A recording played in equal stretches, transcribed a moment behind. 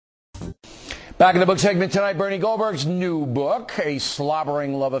Back in the book segment tonight, Bernie Goldberg's new book, A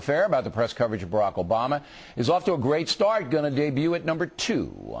Slobbering Love Affair about the press coverage of Barack Obama, is off to a great start, going to debut at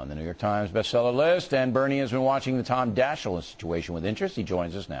 #2 on the New York Times bestseller list. And Bernie has been watching the Tom Daschle situation with interest. He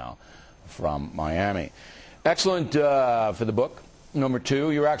joins us now from Miami. Excellent for the book,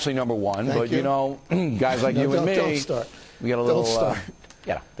 #2. You're actually #1, but you know, guys like you and me, don't start. We got a little,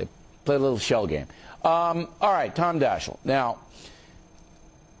 they play a little shell game. All right, Tom Daschle. Now,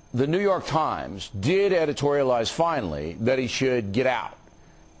 the New York Times did editorialize finally that he should get out.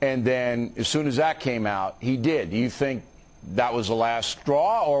 And then as soon as that came out, he did. Do you think that was the last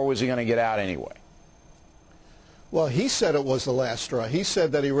straw, or was he going to get out anyway? Well, he said it was the last straw. He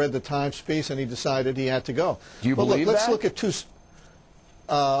said that he read the Times piece and he decided he had to go. Do you believe let's that? Look at two.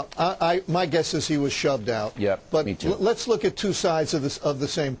 My guess is he was shoved out. Yep, but me too. Let's look at two sides of the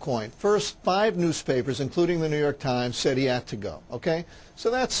same coin. First, 5 newspapers, including the New York Times, said he had to go. Okay,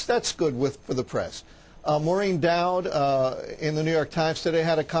 so that's good for the press. Maureen Dowd in the New York Times today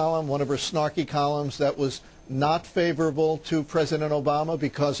had a column, one of her snarky columns, that was not favorable to President Obama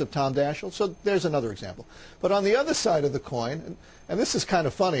because of Tom Daschle. So there's another example. But on the other side of the coin, and this is kind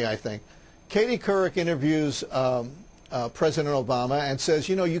of funny, I think, Katie Couric interviews President Obama and says,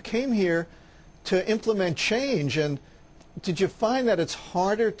 you know, you came here to implement change, and did you find that it's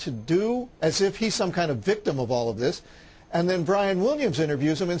harder to do, as if he's some kind of victim of all of this? And then Brian Williams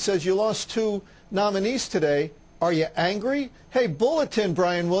interviews him and says, you lost 2 nominees today. Are you angry? Hey, bulletin,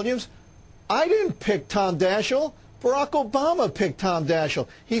 Brian Williams. I didn't pick Tom Daschle. Barack Obama picked Tom Daschle.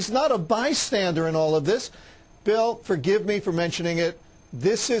 He's not a bystander in all of this. Bill, forgive me for mentioning it.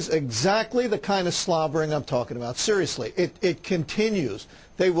 This is exactly the kind of slobbering I'm talking about. Seriously, it continues.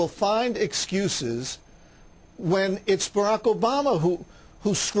 They will find excuses when it's Barack Obama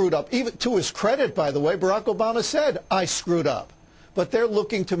who screwed up. Even to his credit, by the way, Barack Obama said, I screwed up. But they're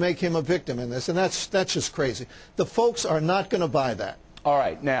looking to make him a victim in this, and that's just crazy. The folks are not going to buy that. All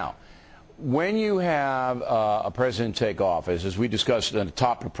right. Now, when you have a president take office, as we discussed at the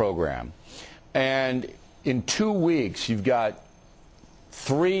top of the program, and in 2 weeks you've got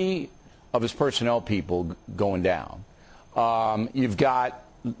 3 of his personnel people going down. You've got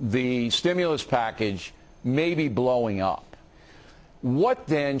the stimulus package maybe blowing up. What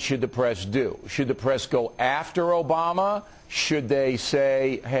then should the press do? Should the press go after Obama? Should they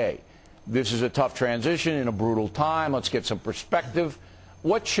say, hey, this is a tough transition in a brutal time, let's get some perspective?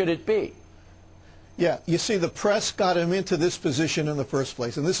 What should it be? Yeah, you see, the press got him into this position in the first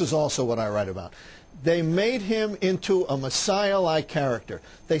place, and this is also what I write about. They made him into a Messiah-like character.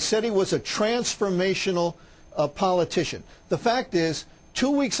 They said he was a transformational politician. The fact is, 2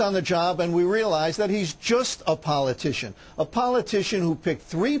 weeks on the job, and we realize that he's just a politician who picked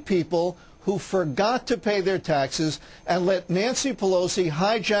 3 people who forgot to pay their taxes and let Nancy Pelosi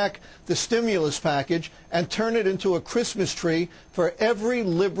hijack the stimulus package and turn it into a Christmas tree for every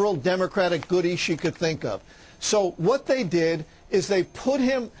liberal Democratic goodie she could think of. So what they did is they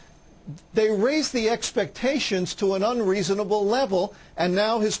raised the expectations to an unreasonable level, and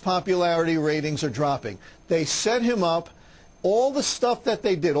now his popularity ratings are dropping. They set him up. All the stuff that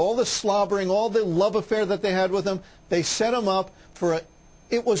they did, all the slobbering, all the love affair that they had with him, they set him up for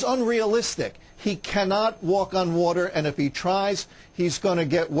it was unrealistic. He cannot walk on water, and if he tries, he's going to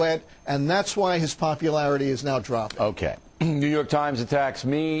get wet, and that's why his popularity is now dropping. Okay. New York Times attacks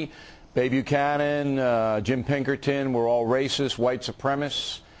me, Bay Buchanan, Jim Pinkerton. We're all racist, white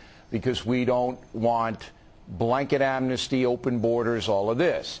supremacists, because we don't want blanket amnesty, open borders, all of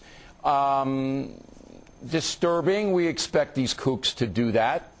this. Disturbing. We expect these kooks to do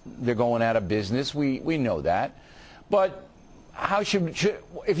that. They're going out of business. We know that. But how should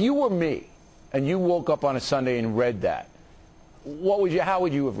if you were me and you woke up on a Sunday and read that, how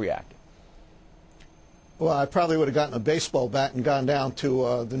would you have reacted? Well, I probably would have gotten a baseball bat and gone down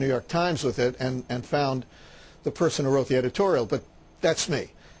to the New York Times with it and found the person who wrote the editorial. But that's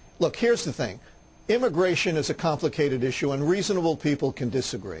me. Look, here's the thing. Immigration is a complicated issue, and reasonable people can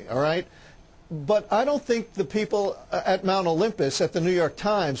disagree, all right? But I don't think the people at Mount Olympus at the New York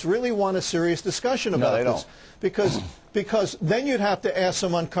Times really want a serious discussion about this. Because then you'd have to ask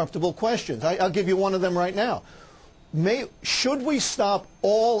some uncomfortable questions. I'll give you one of them right now. Should we stop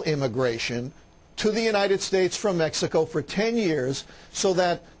all immigration to the United States from Mexico for 10 years so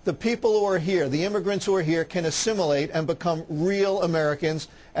that the people who are here, the immigrants who are here, can assimilate and become real Americans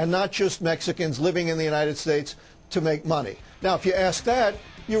and not just Mexicans living in the United States to make money? Now, if you ask that,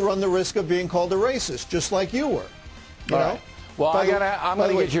 you run the risk of being called a racist, just like you were. You know? Right. Well, I'm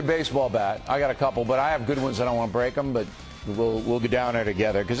going to get your baseball bat. I got a couple, but I have good ones. I don't want to break them, but we'll get down there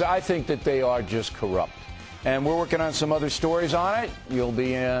together because I think that they are just corrupt. And we're working on some other stories on it. You'll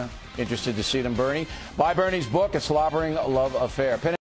be interested to see them, Bernie. Buy Bernie's book, A Slobbering Love Affair.